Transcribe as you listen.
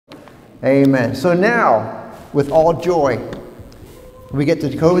Amen. So now, with all joy, we get to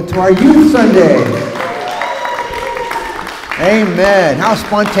go into our Youth Sunday. Amen. How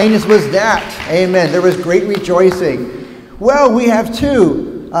spontaneous was that? Amen. There was great rejoicing. Well, we have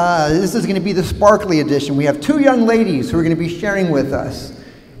two. This is going to be the sparkly edition. We have two young ladies who are going to be sharing with us.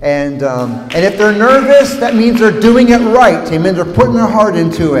 And if they're nervous, that means they're doing it right. Amen. They're putting their heart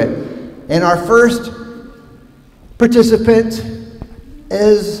into it. And our first participant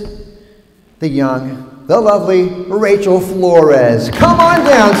is the lovely Rachel Flores. Come on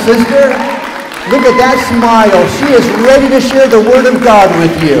down, sister. Look at that smile. She is ready to share the Word of God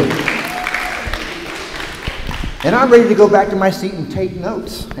with you. And I'm ready to go back to my seat and take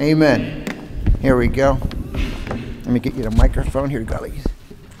notes. Amen. Here we go. Let me get you the microphone. Here you go, ladies.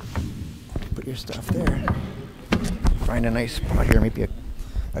 Put your stuff there. Find a nice spot here, maybe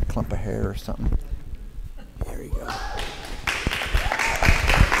a clump of hair or something. There we go.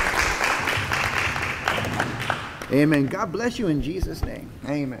 Amen. God bless you in Jesus' name.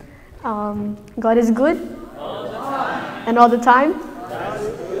 Amen. God is good. All the time. And all the time?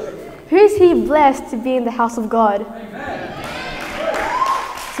 Who is he blessed to be in the house of God? Amen.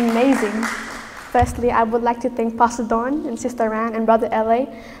 It's amazing. Firstly, I would like to thank Pastor Don and Sister Ran and Brother L.A.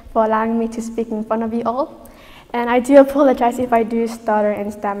 for allowing me to speak in front of you all. And I do apologize if I do stutter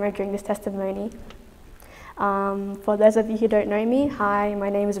and stammer during this testimony. For those of you who don't know me, hi, my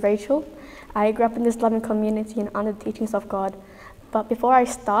name is Rachel. I grew up in this loving community and under the teachings of God. But before I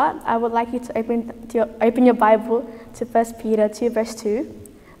start, I would like you to open your Bible to 1 Peter 2 verse 2,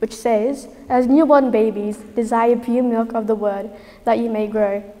 which says, "As newborn babies, desire pure milk of the word, that you may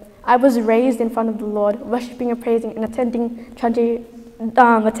grow." I was raised in front of the Lord, worshiping and praising and attending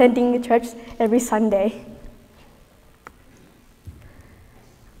church every Sunday.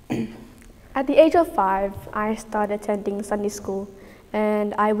 At the age of 5, I started attending Sunday school,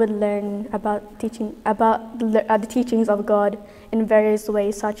 and I would learn about the teachings of God in various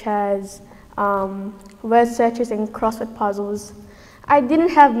ways, such as word searches and crossword puzzles. I didn't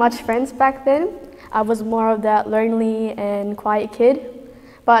have much friends back then. I was more of that lonely and quiet kid,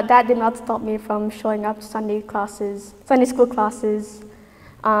 but that did not stop me from showing up to Sunday school classes.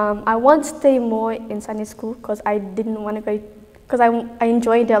 I wanted to stay more in Sunday school because I didn't want to go, because I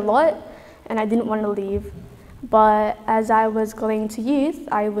enjoyed it a lot and I didn't want to leave. But as I was going to youth,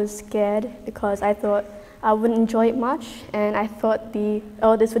 I was scared because I thought I wouldn't enjoy it much, and I thought the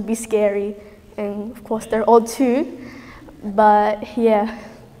elders would be scary, and of course they're old too. But yeah.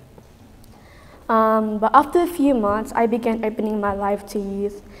 But after a few months, I began opening my life to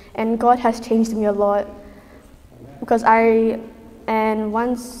youth, and God has changed me a lot. Because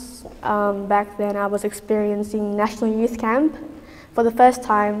once back then I was experiencing National Youth Camp for the first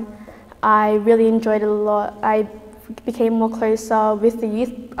time. I really enjoyed it a lot. I became more closer with the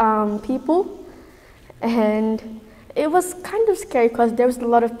youth people, and it was kind of scary because there was a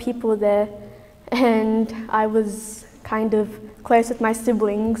lot of people there, and I was kind of close with my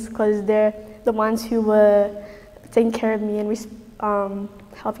siblings because they're the ones who were taking care of me and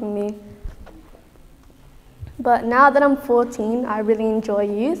helping me. But now that I'm 14, I really enjoy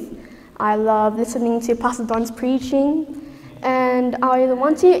youth. I love listening to Pastor Don's preaching. And I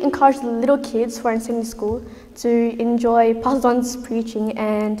want to encourage the little kids who are in Sunday school to enjoy Pastor Don's preaching,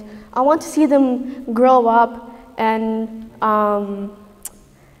 and I want to see them grow up and I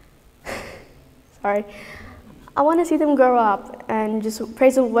want to see them grow up and just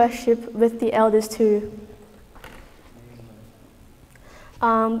praise and worship with the elders too.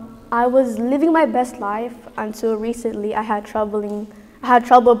 I was living my best life until recently. I had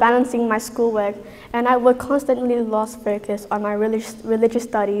trouble balancing my schoolwork, and I would constantly lose focus on my religious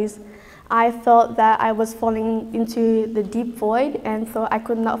studies. I felt that I was falling into the deep void and thought I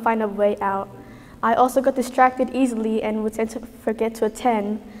could not find a way out. I also got distracted easily and would tend to forget to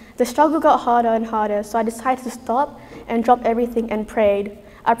attend. The struggle got harder and harder, so I decided to stop and drop everything and prayed.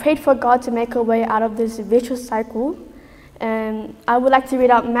 I prayed for God to make a way out of this vicious cycle. And I would like to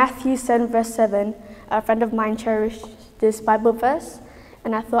read out Matthew 7 verse 7. A friend of mine cherished this Bible verse,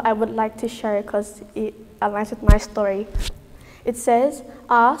 and I thought I would like to share it because it aligns with my story. It says,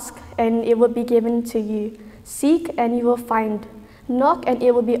 "Ask, and it will be given to you. Seek, and you will find. Knock, and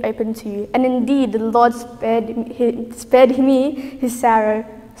it will be opened to you." And indeed, the Lord spared me his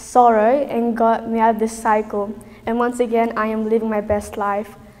sorrow and got me out of this cycle. And once again, I am living my best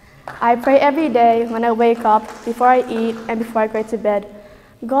life. I pray every day when I wake up, before I eat, and before I go to bed.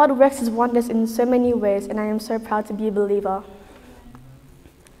 God works his wonders in so many ways, and I am so proud to be a believer.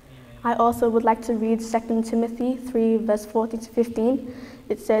 I also would like to read 2 Timothy 3 verse 14 to 15.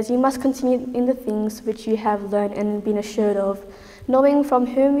 It says, "You must continue in the things which you have learned and been assured of, knowing from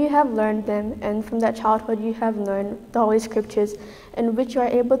whom you have learned them, and from that childhood you have learned the Holy Scriptures, in which you are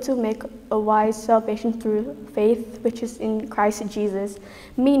able to make a wise salvation through faith, which is in Christ Jesus.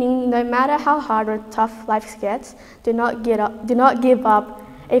 Meaning, no matter how hard or tough life gets, do not give up.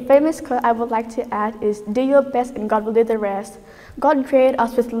 A famous quote I would like to add is, "Do your best and God will do the rest." God created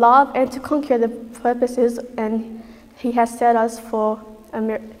us with love and to conquer the purposes, and He has set us for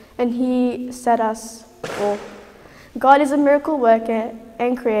God is a miracle worker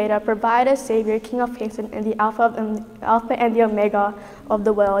and creator, provider, savior, king of kings, and the Alpha and the Omega of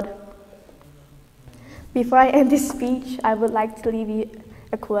the world. Before I end this speech, I would like to leave you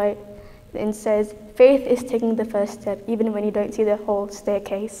a quote, and it says, "Faith is taking the first step, even when you don't see the whole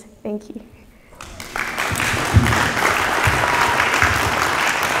staircase." Thank you.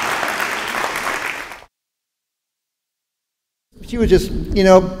 She was just,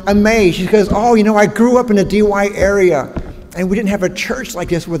 amazed. She goes, I grew up in the DY area, and we didn't have a church like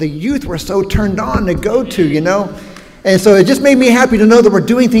this where the youth were so turned on to go to, And so it just made me happy to know that we're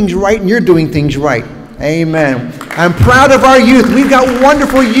doing things right and you're doing things right. Amen. I'm proud of our youth. We've got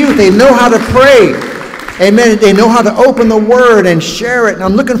wonderful youth. They know how to pray. Amen. They know how to open the Word and share it. And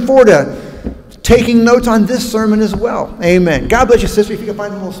I'm looking forward to taking notes on this sermon as well. Amen. God bless you, sister. If you can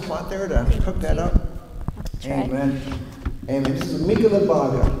find a little spot there to hook that up. Amen. Amen. This is Micah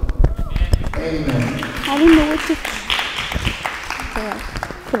Limbaga. Amen. I didn't know what to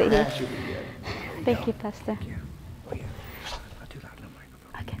put it here. Thank you, Pastor. Oh, yeah. Not too loud in the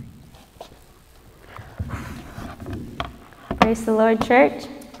microphone. Okay. Praise the Lord, church.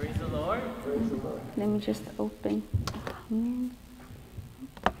 Praise the Lord. Praise the Lord. Let me just open. Amen.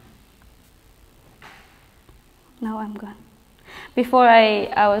 Now I'm gone. Before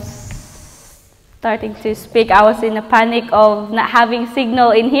I was starting to speak, I was in a panic of not having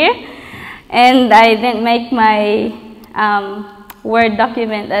signal in here, and I didn't make my Word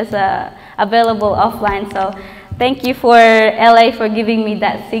document as available offline. So thank you for LA for giving me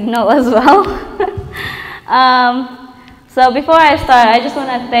that signal as well. So before I start, I just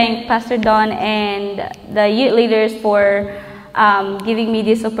want to thank Pastor Don and the youth leaders for giving me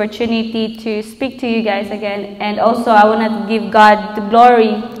this opportunity to speak to you guys again. And also I want to give God the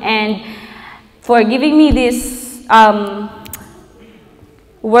glory and for giving me this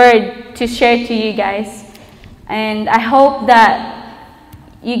word to share to you guys. And I hope that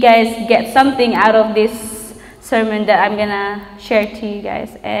you guys get something out of this sermon that I'm gonna share to you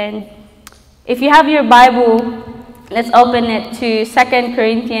guys. And if you have your Bible, let's open it to 2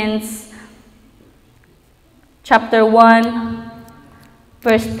 Corinthians chapter 1,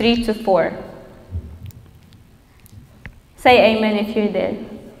 verse 3 to 4. Say amen if you're there.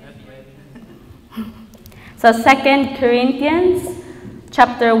 So 2 Corinthians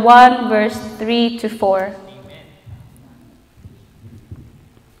chapter 1, verse 3 to 4.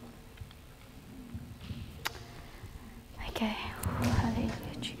 Okay. Hallelujah,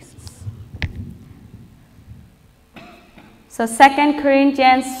 Jesus. So 2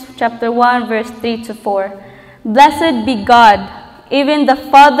 Corinthians chapter 1, verse 3 to 4. Blessed be God, even the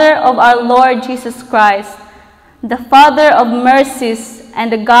Father of our Lord Jesus Christ, the Father of mercies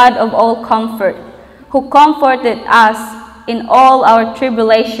and the God of all comfort, who comforted us in all our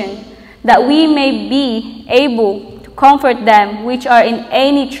tribulation, that we may be able to comfort them which are in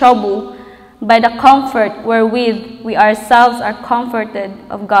any trouble by the comfort wherewith we ourselves are comforted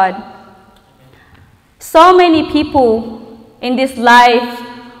of God. So many people in this life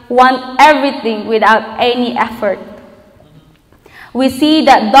want everything without any effort. We see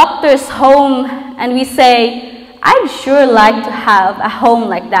that doctor's home and we say, I'd sure like to have a home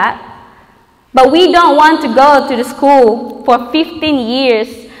like that. But we don't want to go to the school for 15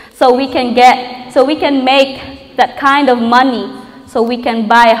 years so we can make that kind of money so we can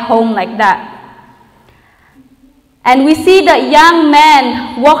buy a home like that. And we see that young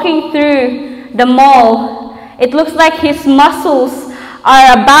man walking through the mall. It looks like his muscles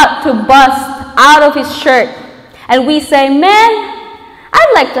are about to bust out of his shirt. And we say, man,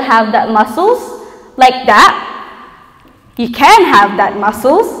 I'd like to have that muscles like that. You can have that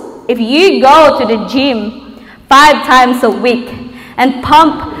muscles if you go to the gym 5 times a week and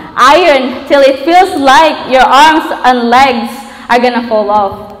pump iron till it feels like your arms and legs are gonna fall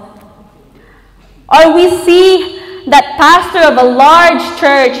off. Or we see that pastor of a large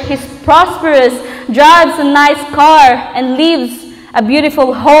church, he's prosperous, drives a nice car and lives a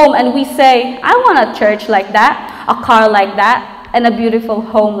beautiful home, and we say, I want a church like that, a car like that, and a beautiful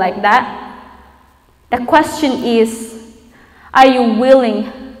home like that. The question is, are you willing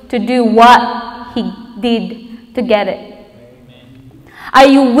to do what he did to get it? Are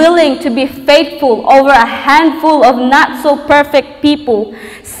you willing to be faithful over a handful of not so perfect people?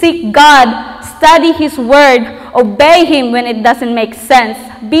 Seek God, study His Word, obey Him when it doesn't make sense,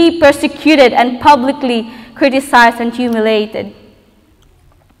 be persecuted and publicly criticized and humiliated.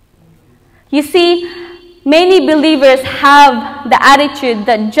 You see, many believers have the attitude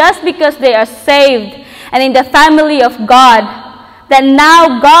that just because they are saved and in the family of God, that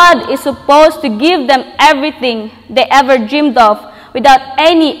now God is supposed to give them everything they ever dreamed of without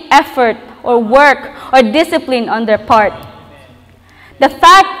any effort or work or discipline on their part. The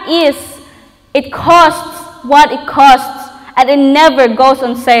fact is, it costs what it costs, and it never goes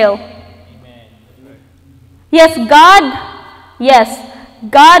on sale. Yes,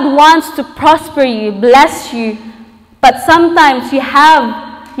 God wants to prosper you, bless you, but sometimes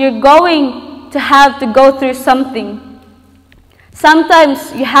you're going to have to go through something.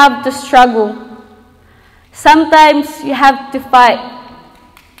 Sometimes you have to struggle. Sometimes you have to fight.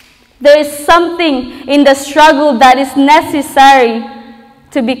 There is something in the struggle that is necessary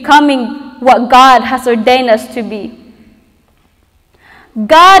to becoming what God has ordained us to be.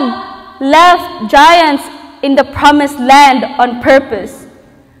 God left giants in the promised land on purpose.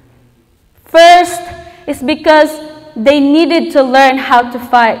 First is because they needed to learn how to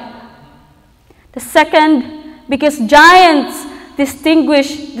fight. The second, because giants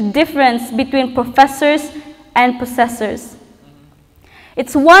distinguish the difference between professors and possessors.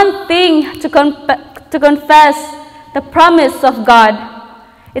 It's one thing to confess the promise of God.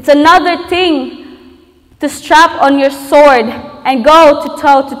 It's another thing to strap on your sword and go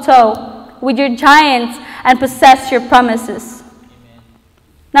toe to toe with your giants and possess your promises.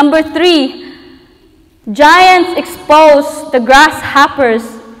 Number 3, giants expose the grasshoppers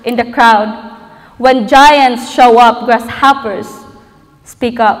in the crowd. When giants show up, grasshoppers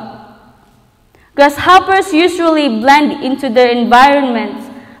speak up. Grasshoppers usually blend into their environments,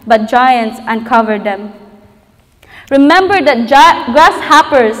 but giants uncover them. Remember that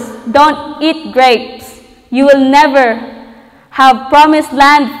grasshoppers don't eat grapes. You will never have promised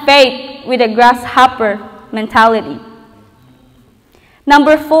land faith with a grasshopper mentality.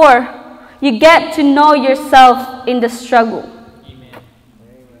 Number 4, you get to know yourself in the struggle.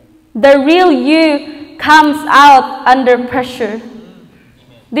 The real you comes out under pressure.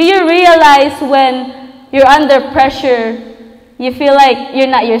 Do you realize when you're under pressure, you feel like you're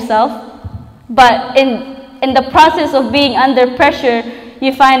not yourself? But in the process of being under pressure,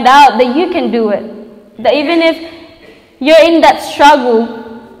 you find out that you can do it. That even if you're in that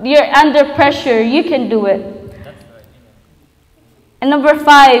struggle, you're under pressure, you can do it. And number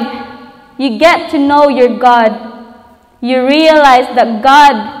 5, you get to know your God. You realize that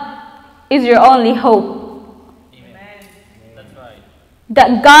God is your only hope.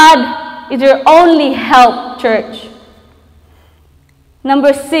 That God is your only help, church.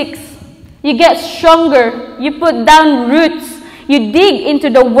 Number 6, you get stronger. You put down roots. You dig into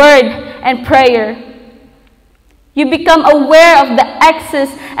the Word and prayer. You become aware of the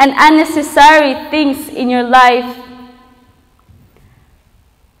excess and unnecessary things in your life.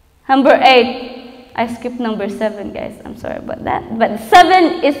 Number 8, I skipped number 7, guys. I'm sorry about that. But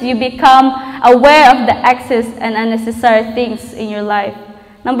 7 is you become aware of the excess and unnecessary things in your life.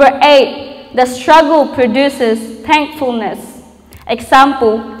 Number 8, the struggle produces thankfulness.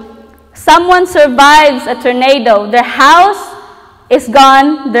 Example, someone survives a tornado. Their house is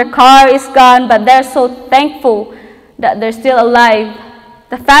gone, their car is gone, but they're so thankful that they're still alive.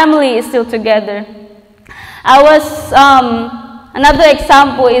 The family is still together. Another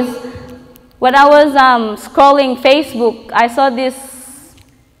example is when I was scrolling Facebook, I saw this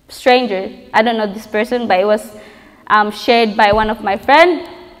stranger. I don't know this person, but it was shared by one of my friends.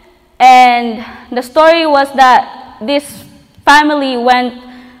 And the story was that this family went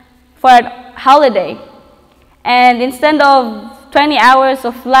for a holiday. And instead of 20 hours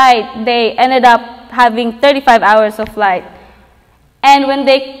of flight, they ended up having 35 hours of flight. And when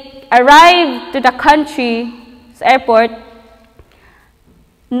they arrived to the country's airport,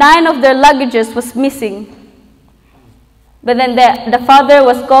 9 of their luggages was missing. But then the father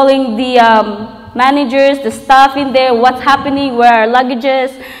was calling the managers, the staff in there, what's happening, where are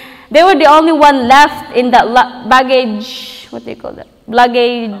luggages? They were the only one left in that baggage, what do you call that?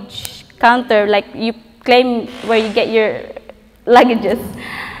 Luggage counter, like you claim where you get your luggages.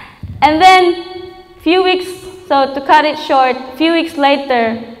 And then so to cut it short, a few weeks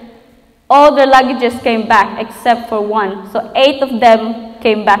later, all their luggages came back except for 1. So 8 of them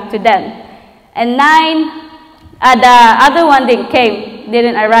came back to them. And 9, the other one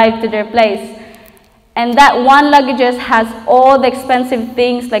didn't arrive to their place. And that 1 luggage has all the expensive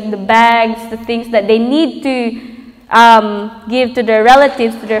things like the bags, the things that they need to give to their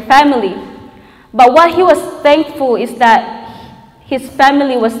relatives, to their family. But what he was thankful is that his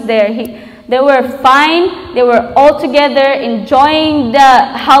family was there. They were fine. They were all together enjoying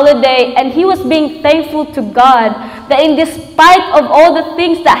the holiday. And he was being thankful to God that in despite of all the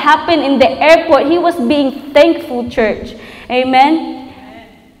things that happened in the airport, he was being thankful, church. Amen?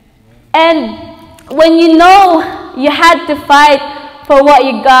 And when you know you had to fight for what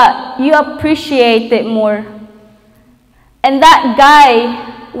you got, you appreciate it more. And that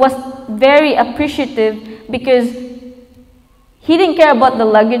guy was very appreciative because he didn't care about the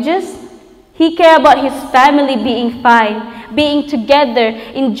luggages. He cared about his family being fine, being together,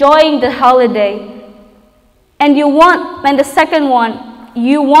 enjoying the holiday. And the second one,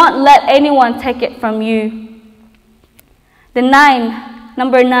 you won't let anyone take it from you.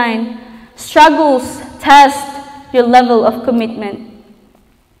 Number 9, struggles test your level of commitment.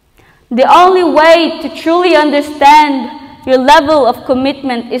 The only way to truly understand your level of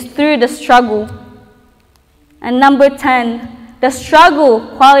commitment is through the struggle. And number 10, the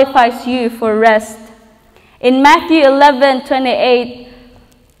struggle qualifies you for rest. In Matthew 11:28,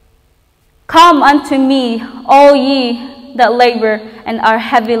 come unto me, all ye that labor and are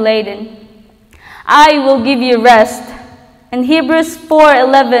heavy laden. I will give you rest. In Hebrews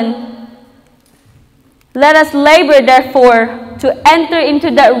 4:11, let us labor therefore to enter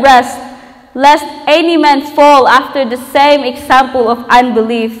into that rest, lest any man fall after the same example of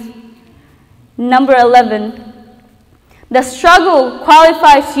unbelief. Number 11, the struggle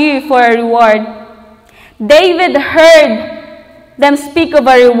qualifies you for a reward. David heard them speak of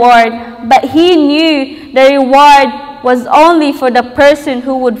a reward, but he knew the reward was only for the person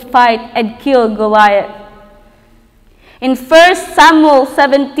who would fight and kill Goliath. In 1 Samuel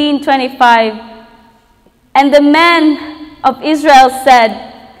 17:25, and the men of Israel said,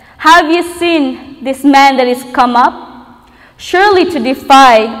 have you seen this man that is come up? Surely to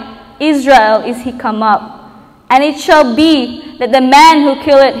defy Israel is he come up. And it shall be that the man who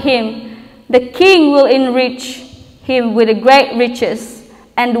killeth him, the king will enrich him with great riches,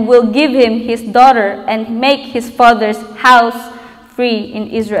 and will give him his daughter, and make his father's house free in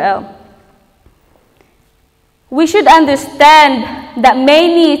Israel. We should understand that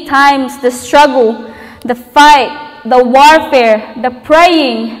many times the struggle, the fight, the warfare, the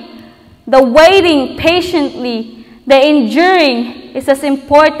praying, the waiting patiently, the enduring is as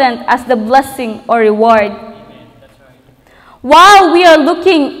important as the blessing or reward. While we are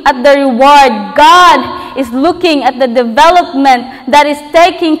looking at the reward, God is looking at the development that is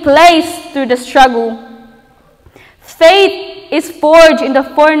taking place through the struggle. Faith is forged in the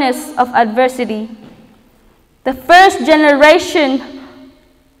furnace of adversity. The first generation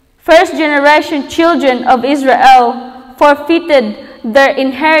children of Israel forfeited their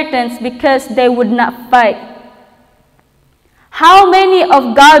inheritance because they would not fight. How many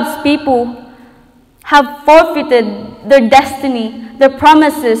of God's people have forfeited their destiny, their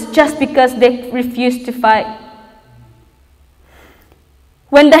promises, just because they refused to fight?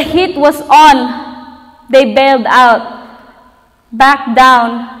 When the heat was on, they bailed out, backed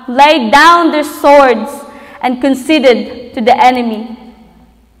down, laid down their swords, and conceded to the enemy.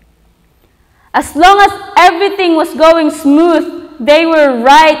 As long as everything was going smooth, they were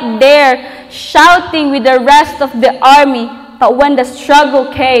right there shouting with the rest of the army. But when the struggle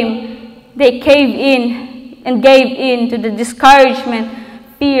came, they caved in and gave in to the discouragement,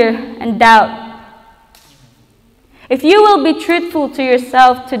 fear, and doubt. If you will be truthful to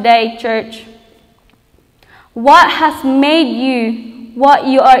yourself today, church, what has made you what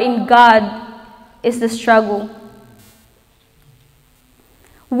you are in God is the struggle.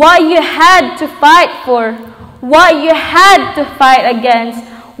 What you had to fight for, what you had to fight against,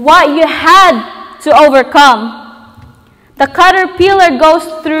 what you had to overcome. The caterpillar goes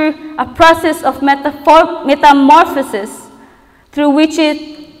through a process of metamorphosis through which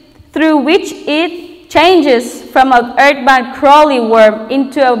it changes from an earthbound crawly worm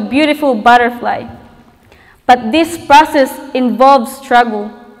into a beautiful butterfly. But this process involves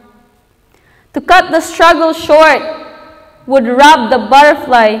struggle. To cut the struggle short would rob the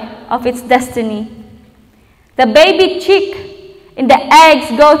butterfly of its destiny. The baby chick and the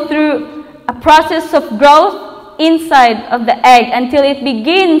eggs go through a process of growth inside of the egg until it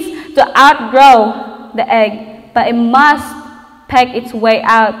begins to outgrow the egg, but it must peck its way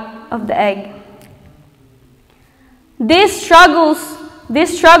out of the egg. This struggle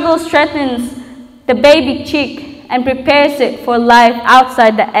strengthens the baby chick and prepares it for life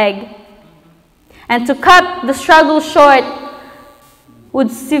outside the egg. And to cut the struggle short would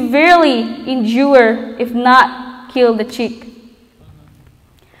severely injure, if not kill, the chick.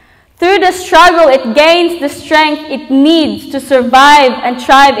 Through the struggle, it gains the strength it needs to survive and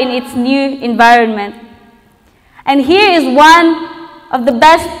thrive in its new environment. And here is one of the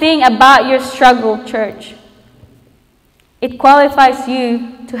best things about your struggle, church. It qualifies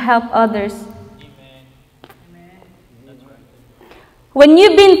you to help others. When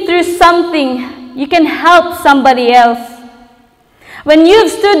you've been through something, you can help somebody else. When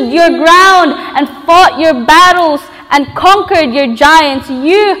you've stood your ground and fought your battles and conquered your giants,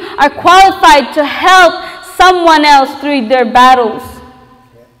 you are qualified to help someone else through their battles.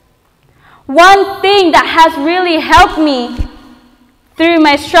 One thing that has really helped me through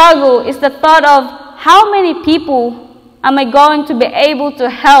my struggle is the thought of how many people am I going to be able to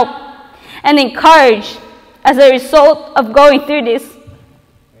help and encourage as a result of going through this.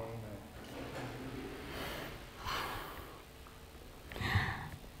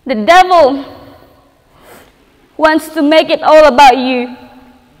 The devil wants to make it all about you,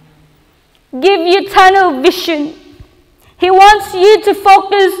 give you tunnel vision. He wants you to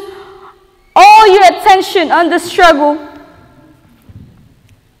focus all your attention on the struggle.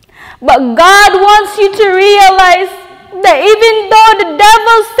 But God wants you to realize that even though the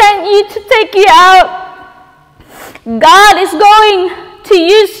devil sent you to take you out, God is going to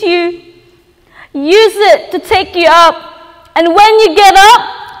use you. Use it to take you up. And when you get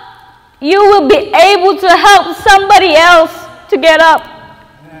up, you will be able to help somebody else to get up.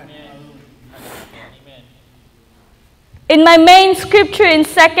 In my main scripture in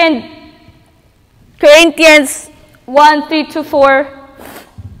 2 Corinthians 1:3-4,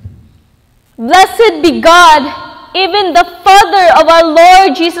 blessed be God, even the Father of our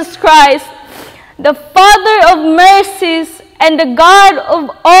Lord Jesus Christ, the Father of mercies and the God of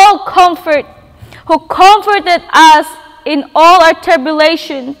all comfort, who comforted us in all our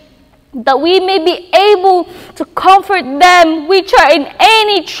tribulation, that we may be able to comfort them which are in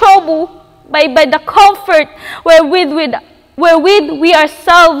any trouble by the comfort wherewith we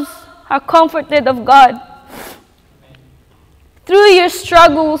ourselves are comforted of God. Through your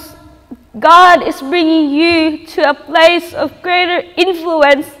struggles, God is bringing you to a place of greater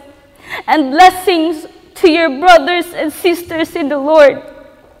influence and blessings to your brothers and sisters in the Lord.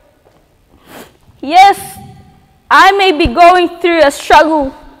 Yes, I may be going through a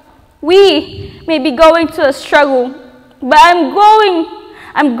struggle. We may be going through a struggle, but I'm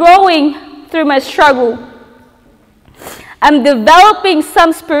growing through my struggle. I'm developing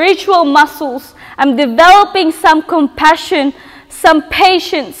some spiritual muscles. I'm developing some compassion, some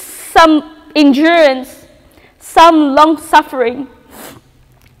patience, some endurance, some long-suffering.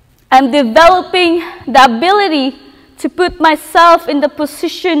 I'm developing the ability to put myself in the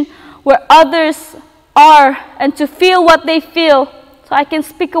position where others are and to feel what they feel, so I can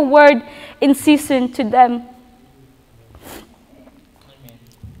speak a word in season to them.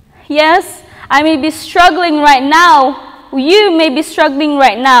 Yes, I may be struggling right now. You may be struggling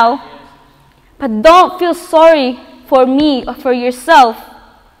right now. But don't feel sorry for me or for yourself.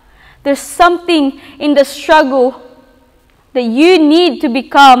 There's something in the struggle that you need to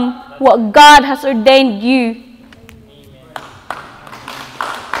become what God has ordained you.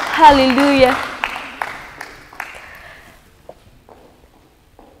 Hallelujah.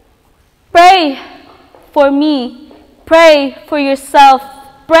 Pray for me. Pray for yourself.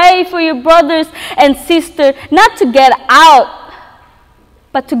 Pray for your brothers and sisters, not to get out,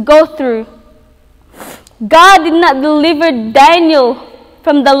 but to go through. God did not deliver Daniel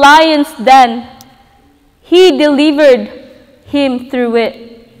from the lion's den. He delivered him through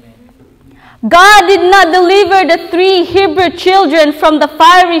it. God did not deliver the 3 Hebrew children from the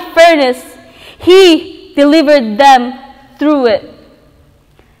fiery furnace. He delivered them through it.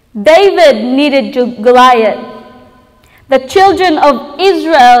 David needed Goliath. The children of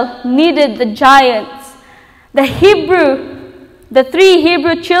Israel needed the giants. The 3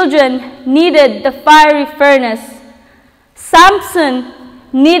 Hebrew children needed the fiery furnace. Samson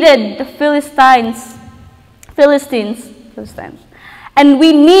needed the Philistines. And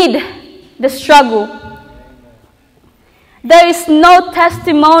we need the struggle. There is no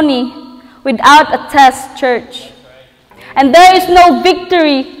testimony without a test, church. And there is no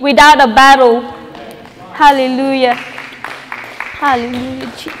victory without a battle. Hallelujah.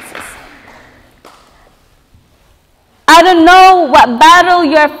 Hallelujah, Jesus. I don't know what battle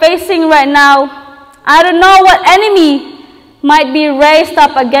you are facing right now. I don't know what enemy might be raised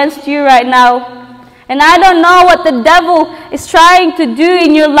up against you right now. And I don't know what the devil is trying to do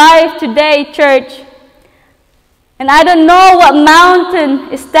in your life today, church. And I don't know what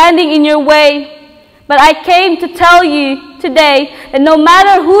mountain is standing in your way. But I came to tell you today that no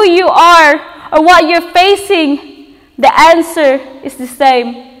matter who you are or what you're facing, the answer is the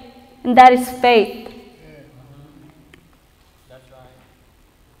same. and that is faith.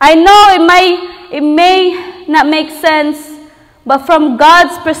 I know it may not make sense, but from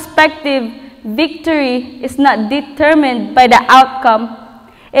God's perspective, victory is not determined by the outcome.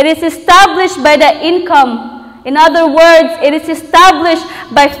 It is established by the income. In other words, it is established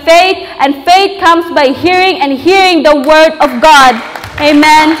by faith, and faith comes by hearing, and hearing the word of God.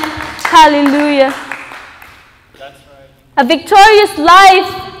 Amen. Hallelujah. That's right. A victorious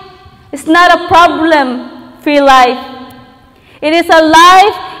life is not a problem-free life. It is a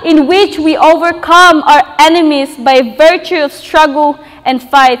life in which we overcome our enemies by virtue of struggle and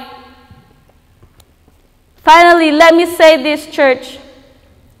fight. Finally, let me say this, church.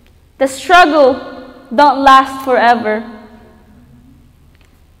 The struggle don't last forever.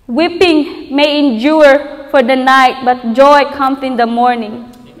 Weeping may endure for the night, but joy comes in the morning.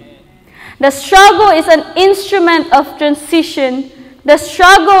 Amen. The struggle is an instrument of transition. The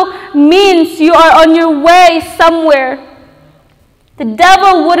struggle means you are on your way somewhere. The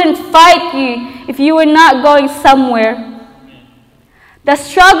devil wouldn't fight you if you were not going somewhere. The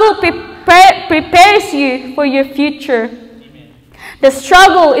struggle prepares you for your future. The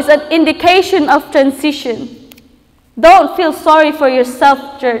struggle is an indication of transition. Don't feel sorry for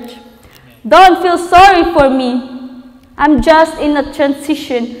yourself, church. Don't feel sorry for me. I'm just in a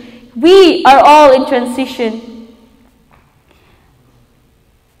transition. We are all in transition.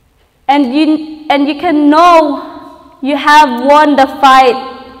 And you can know you have won the fight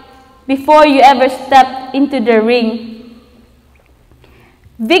before you ever step into the ring.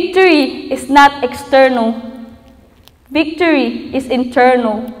 Victory is not external. Victory is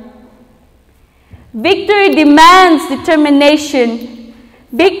internal. Victory demands determination.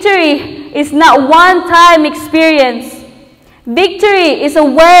 Victory is not one-time experience. Victory is a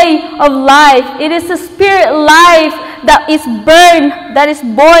way of life. It is a spirit life that is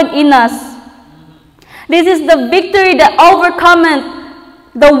born in us. This is the victory that overcometh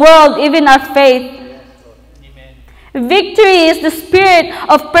the world, even our faith. Amen. Victory is the spirit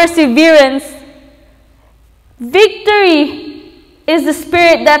of perseverance. Victory is the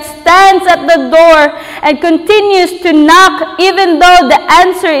spirit that stands at the door and continues to knock even though the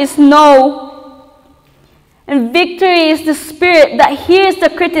answer is no. And victory is the spirit that hears the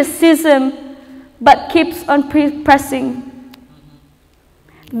criticism but keeps on pressing.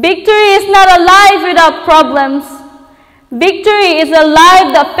 Victory is not a life without problems. Victory is a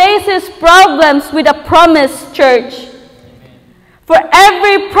life that faces problems with a promise, church. For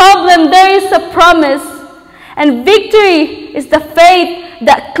every problem, there is a promise. And victory is the faith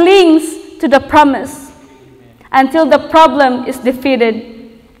that clings to the promise until the problem is defeated.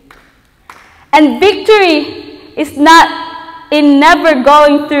 And victory is not in never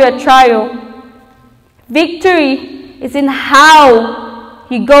going through a trial. Victory is in how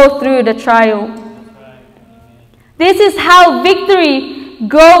you go through the trial. This is how victory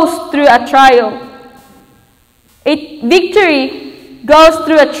goes through a trial. Victory goes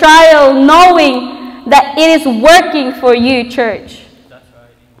through a trial knowing that it is working for you, church.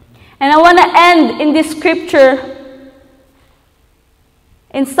 And I want to end in this scripture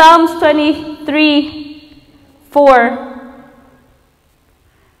in Psalms 23:4.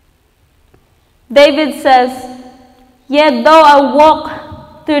 David says, "Yet though I walk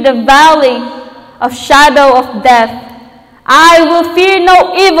through the valley of shadow of death, I will fear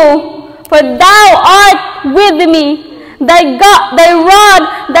no evil, for thou art with me. Thy God, thy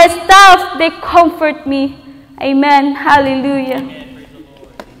rod, thy staff, they comfort me." Amen. Hallelujah.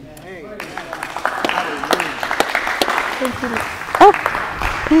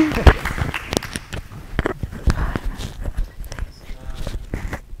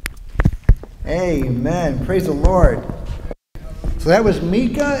 Amen. Praise the Lord. So that was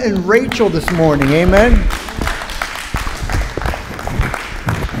Micah and Rachel this morning. Amen.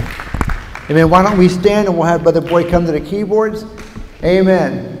 Amen. Why don't we stand and we'll have Brother Boy come to the keyboards.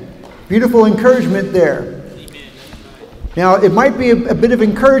 Amen. Beautiful encouragement there. Now, it might be a bit of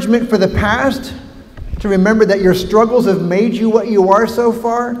encouragement for the past to remember that your struggles have made you what you are so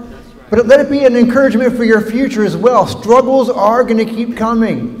far. But let it be an encouragement for your future as well. Struggles are going to keep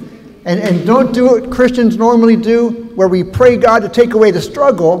coming. And don't do what Christians normally do, where we pray God to take away the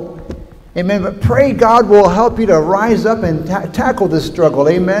struggle. Amen. But pray God will help you to rise up and tackle this struggle.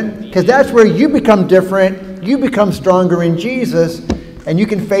 Amen. Because that's where you become different. You become stronger in Jesus. And you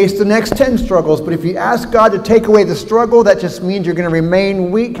can face the next 10 struggles. But if you ask God to take away the struggle, that just means you're going to remain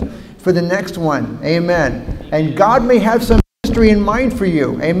weak for the next one. Amen. And God may have some ministry in mind for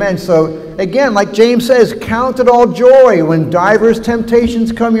you. Amen. So again, like James says, count it all joy when divers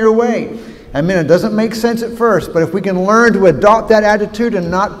temptations come your way. Amen. It doesn't make sense at first, but if we can learn to adopt that attitude and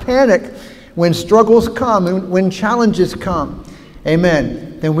not panic when struggles come and when challenges come,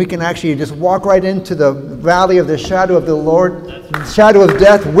 amen, then we can actually just walk right into the valley of the shadow of the Lord, shadow of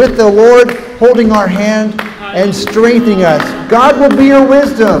death, with the Lord holding our hand and strengthening us. God will be your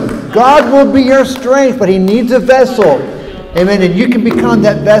wisdom. God will be your strength, but He needs a vessel. Amen. And you can become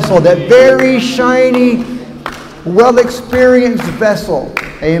that vessel, that very shiny, well-experienced vessel.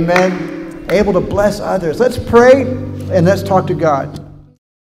 Amen. Able to bless others. Let's pray and let's talk to God.